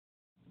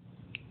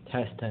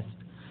Test.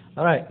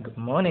 Alright, good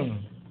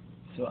morning.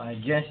 So I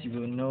guess you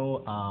will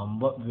know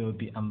what we'll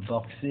be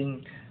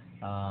unboxing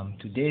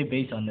today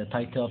based on the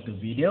title of the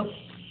video.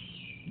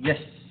 Yes,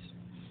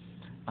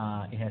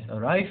 it has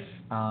arrived.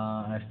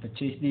 I've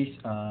purchased this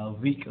a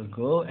week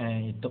ago,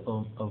 and it took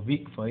a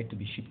week for it to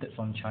be shipped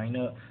from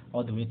China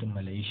all the way to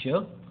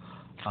Malaysia.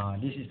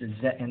 This is the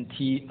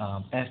ZNT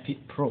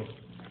Airfits Pro.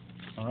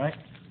 Alright.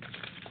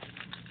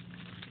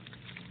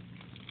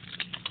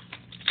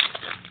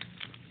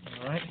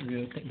 Alright,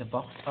 we'll take the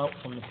box out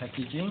from the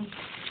packaging.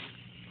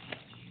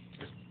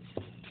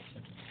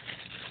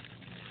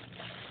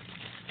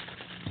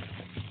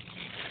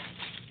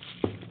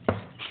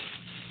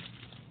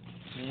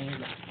 Okay,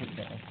 let's put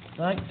that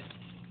aside.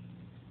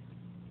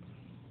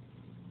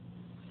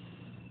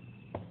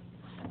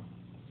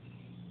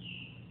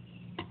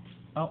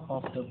 Out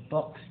of the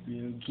box,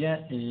 we'll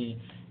get a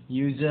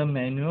user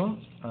manual,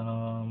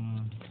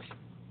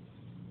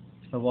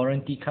 a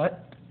warranty card,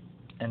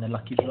 and a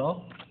lucky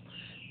draw,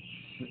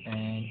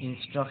 and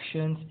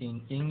instructions in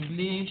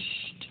English,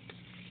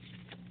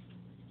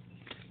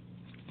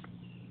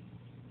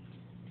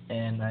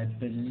 and I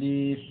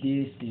believe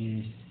this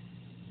is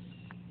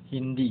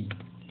Hindi.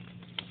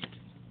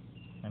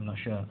 I'm not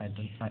sure. I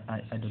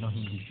don't know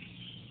Hindi.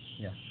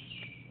 Yeah.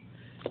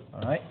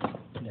 All right.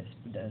 Let's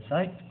put that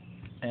aside.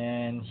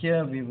 And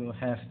here we will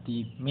have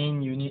the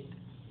main unit.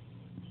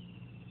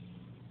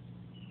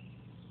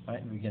 All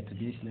right. We get to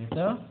this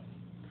later.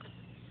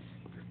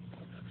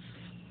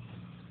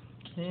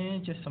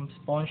 Okay, just some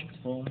sponge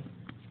foam,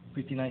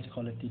 pretty nice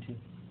quality too.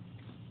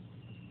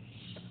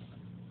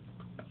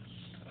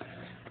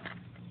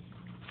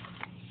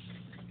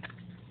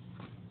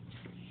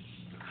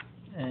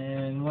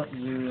 And what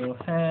we will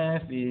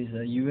have is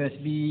a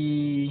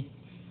USB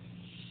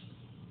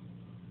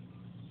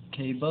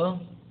cable,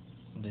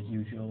 the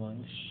usual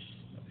ones.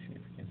 Not sure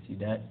if you can see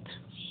that.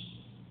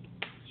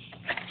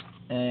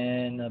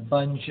 And a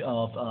bunch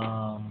of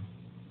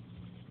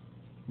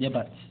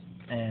earbuds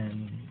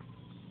and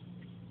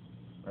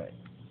right.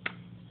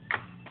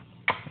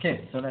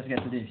 Okay, so let's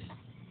get to this,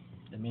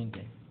 the main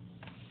thing.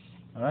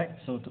 Alright,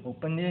 so to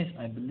open this,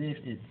 I believe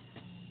it's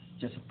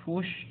just a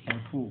push and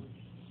pull.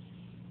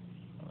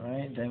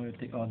 Alright, then we'll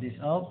take all this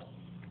out.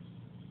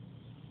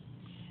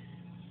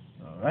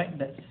 Alright,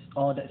 that's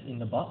all that's in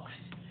the box.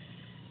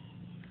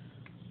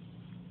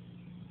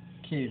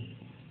 Okay,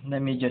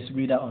 let me just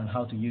read out on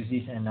how to use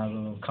this and I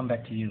will come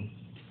back to you.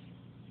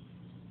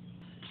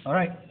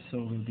 Alright, so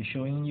we'll be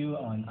showing you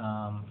on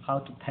how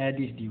to pair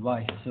this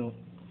device. So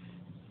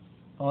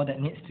all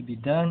that needs to be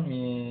done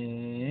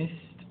is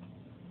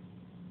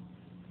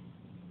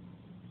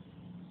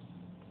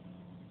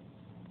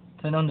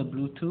turn on the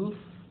Bluetooth.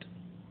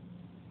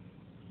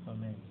 Oh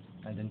man,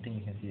 I don't think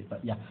you can see it,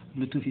 but yeah,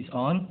 Bluetooth is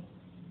on.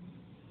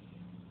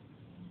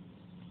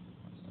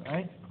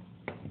 Alright,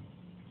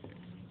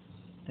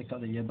 take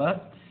out the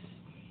earbuds.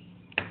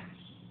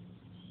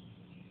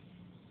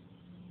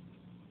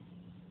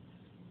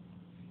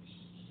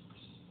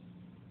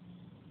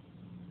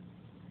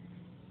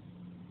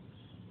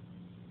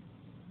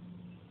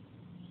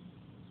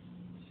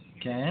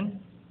 Scan.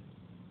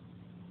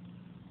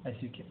 As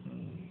you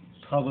can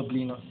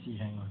probably not see,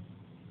 hang on.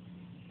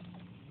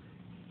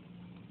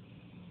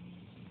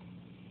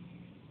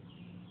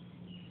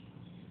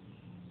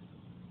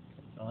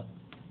 Not.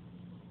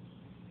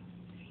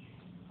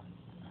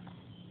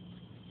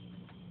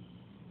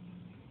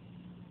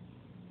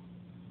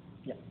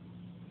 Yeah,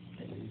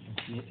 there you can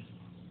see it.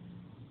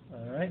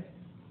 Alright,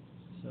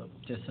 so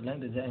just select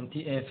the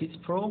ZNT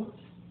Airfits Pro,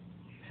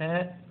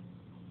 pair,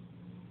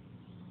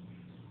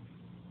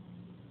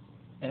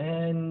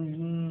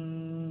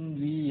 and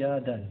we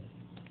are done.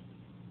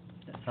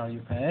 That's how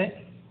you pair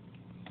it.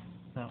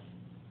 Now,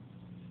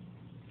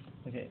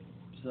 okay,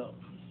 so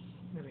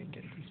let me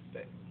get this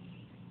back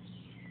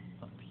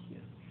up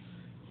here.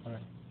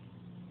 Alright,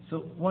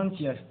 so once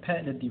you have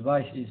paired the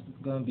device, it's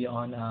going to be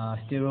on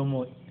stereo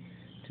mode.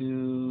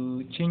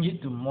 To change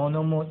it to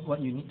mono mode,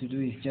 what you need to do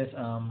is just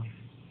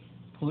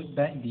put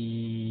back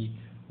the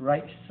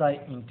right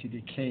side into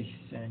the case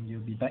and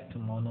you'll be back to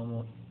mono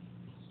mode.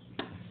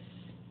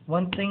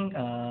 One thing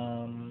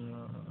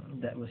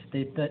that was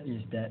stated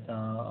is that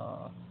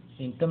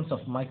in terms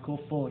of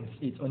microphones,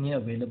 it's only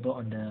available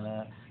on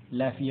the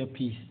left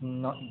earpiece,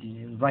 not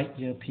the right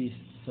earpiece.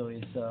 So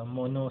it's a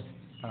mono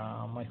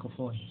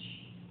microphone,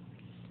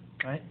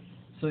 right?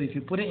 So if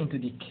you put it into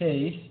the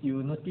case, you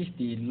will notice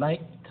the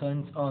light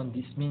turns on.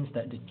 This means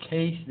that the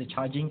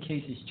charging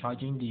case is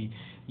charging the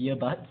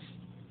earbuds.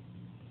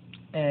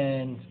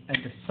 And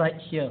at the side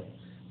here,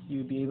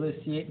 you'll be able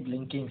to see it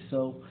blinking.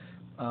 So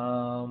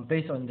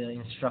based on the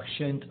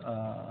instructions,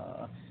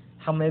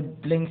 how many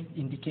blinks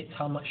indicates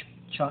how much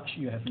charge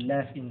you have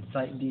left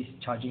inside this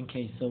charging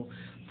case. So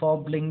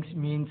 4 blinks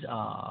means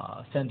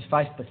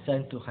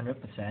 75% to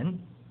 100%.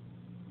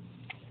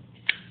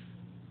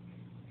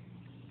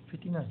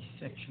 Pretty nice,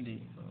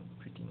 actually.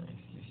 Pretty nice.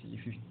 You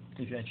see,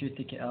 if you actually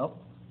take it out.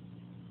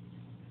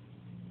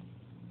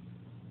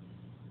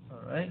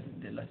 Alright,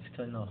 the lights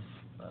turn off.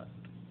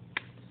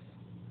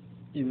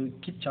 it will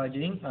keep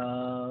charging.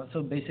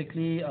 So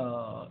basically,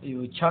 it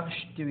will charge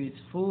till it's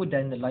full,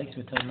 then the lights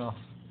will turn off.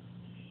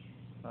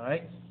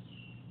 Alright,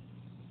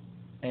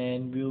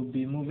 and we'll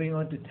be moving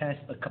on to test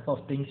a couple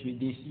of things with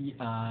this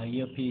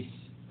earpiece.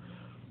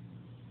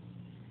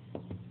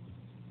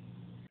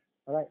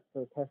 Alright,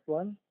 so test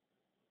one.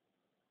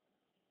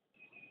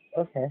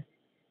 Okay,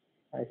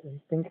 I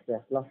think we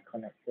have lost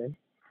connection.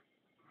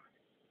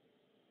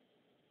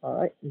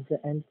 Alright,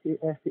 ZNT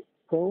Airfits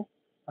Pro,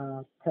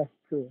 test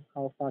 2,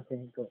 how far can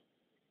it go?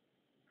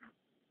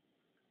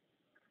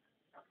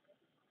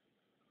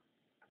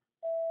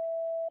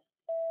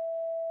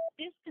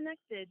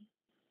 Disconnected.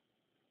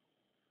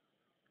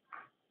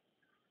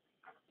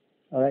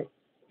 Alright,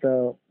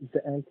 so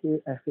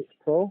ZNT Airfits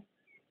Pro,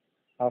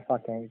 how far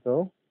can it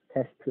go?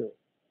 Test 2.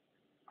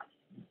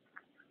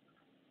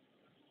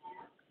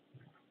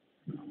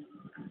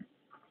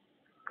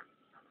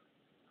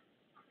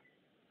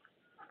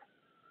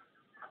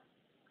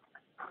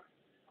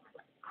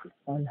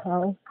 On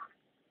how?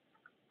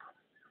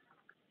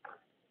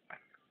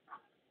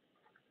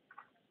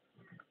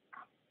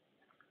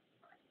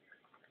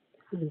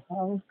 See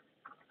how?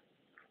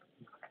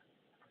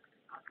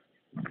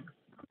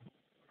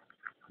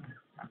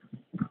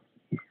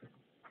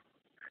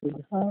 See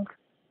how?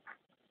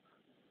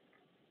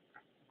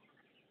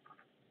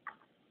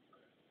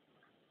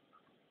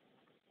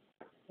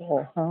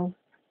 Or how?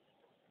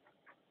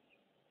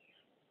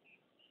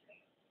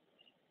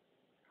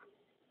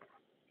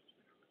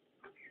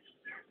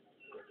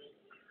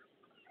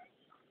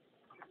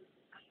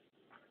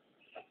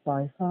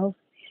 By how?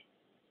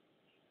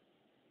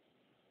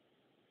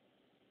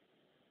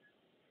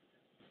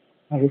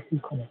 Are we still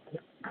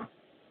connected?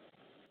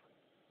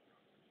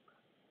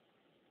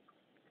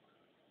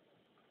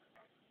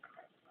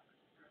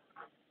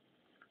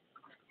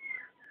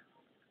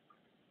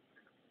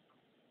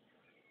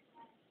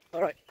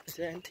 Alright,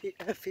 ZNT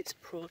Airfits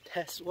Pro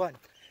test 1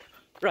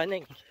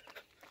 running.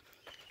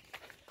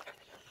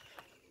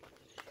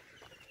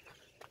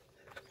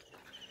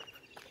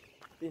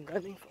 Been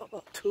running for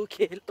about 2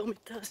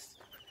 kilometers.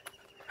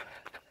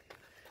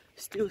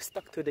 Still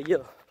stuck to the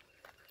ear.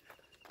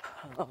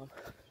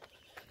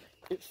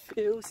 It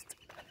feels.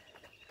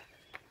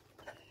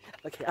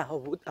 Okay, I'll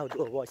do a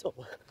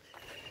voiceover.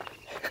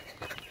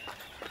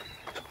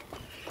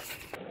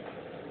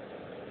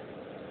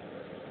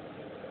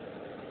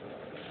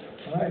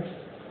 Alright,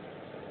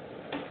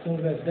 so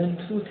we have done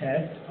 2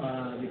 tests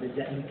with the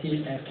ZNT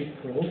Airfits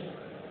Pro.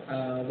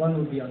 One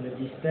will be on the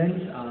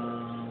distance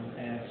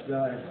as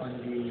well as on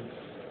the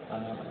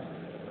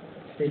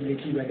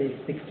stability, whether it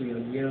sticks to your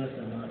ears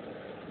or not.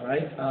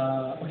 Alright,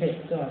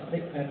 okay, so I've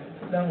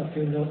put down a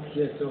few notes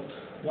here. So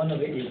one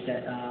of it is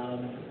that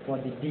for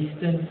the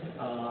distance,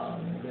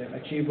 we have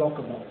actually walked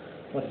about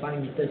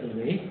 45 meters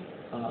away.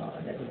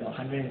 That's about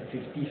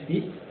 150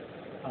 feet.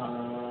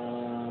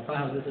 5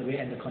 houses away,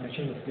 and the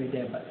connection was still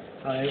there. But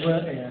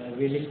however,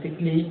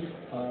 realistically,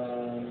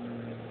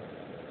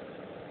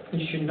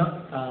 it should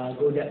not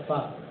go that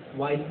far.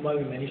 Why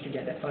we managed to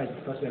get that far is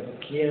because we have a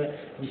clear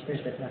distance.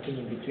 There's nothing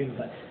in between.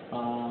 But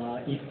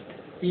if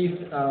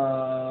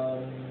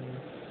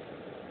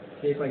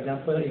say for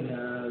example in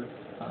a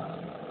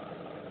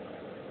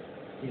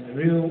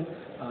real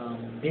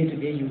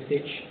day-to-day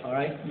usage,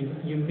 alright,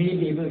 you may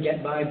be able to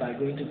get by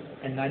going to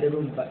another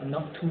room, but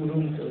not 2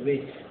 rooms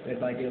away,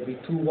 whereby there will be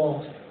 2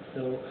 walls,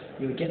 so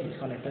you'll get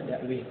disconnected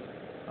that way.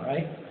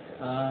 Alright.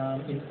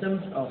 In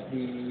terms of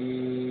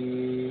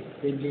the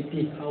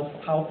stability,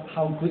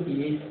 how good it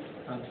is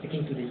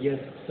sticking to the ears.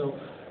 So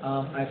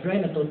I've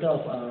ran a total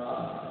of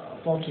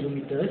 4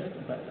 kilometers,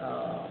 but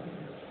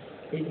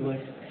it was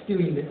still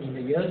in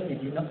the ears.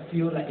 It did not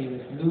feel like it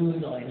was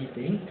loose or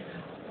anything.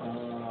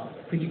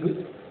 Pretty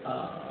good.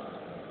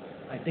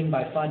 I think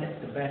by far that's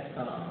the best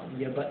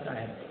earbuds I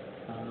have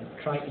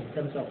tried in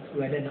terms of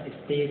whether or not it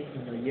stays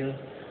in your ear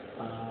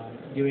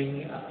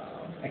during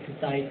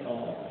exercise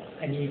or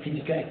any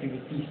physical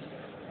activities.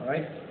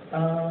 Alright.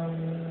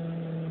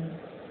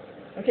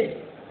 Okay,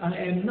 I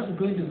am not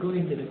going to go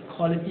into the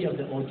quality of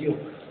the audio.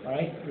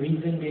 Alright,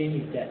 reason being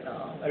is that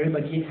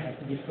everybody has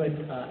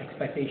different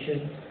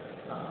expectations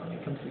when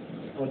it comes to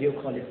the audio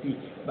quality.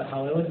 But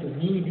however, to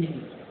me, this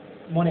is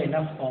more than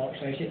enough, or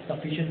should I say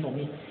sufficient for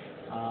me.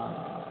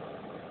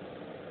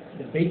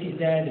 The bass is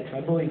there, the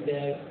treble is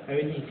there,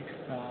 everything is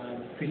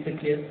crystal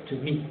clear to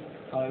me.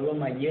 However,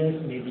 my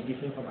ears may be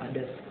different from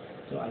others,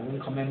 so I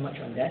won't comment much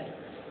on that.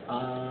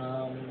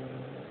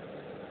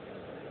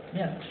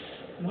 Yeah,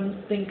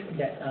 one thing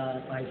that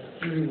I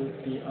see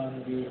would be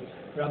on the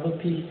rubber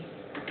piece.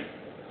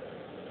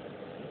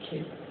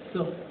 Okay,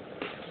 so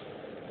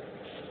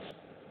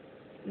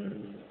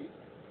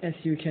as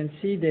you can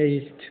see, there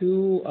is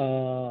two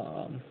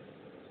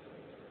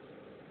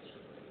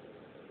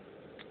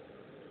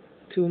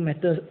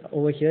metals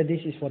over here.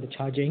 This is for the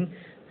charging.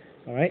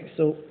 Alright,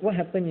 so what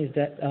happened is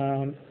that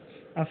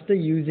after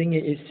using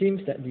it, it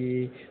seems that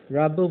the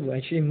rubber will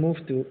actually move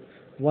to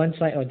one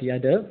side or the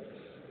other.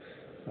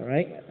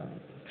 Alright,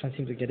 can't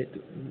seem to get it to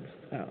move.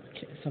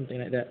 Okay, something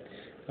like that.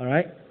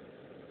 Alright,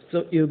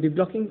 So it will be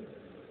blocking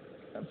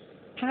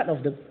part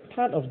of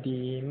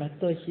the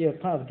metal here,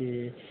 part of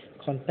the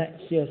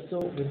contact here. So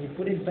when you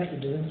put it back,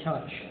 it doesn't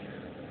charge.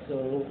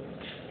 So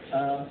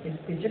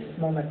it's just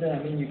small metal.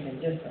 I mean, you can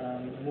just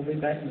move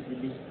it back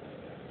easily.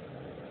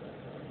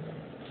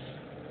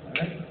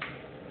 Alright.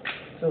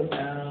 So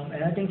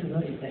another thing to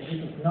note is that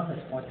this is not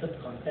a sponsored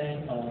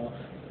content, or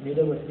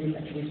neither was this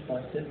actually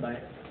sponsored by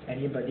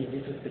anybody.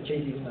 This was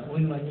purchased using my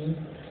own money,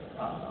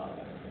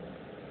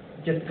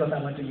 just because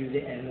I want to use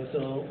it, and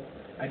also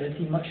I don't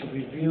see much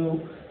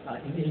review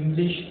in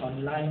English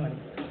online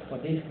for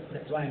this.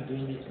 That's why I'm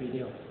doing this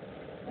video.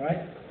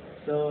 Alright.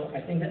 So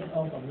I think that's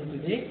all from me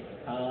today.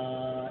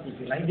 If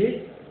you like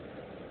this,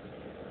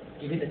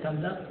 give it a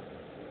thumbs up.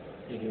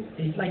 If you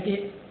dislike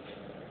it,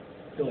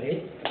 go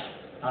ahead.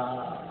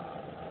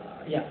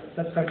 Yeah,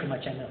 subscribe to my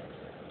channel.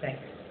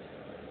 Thanks.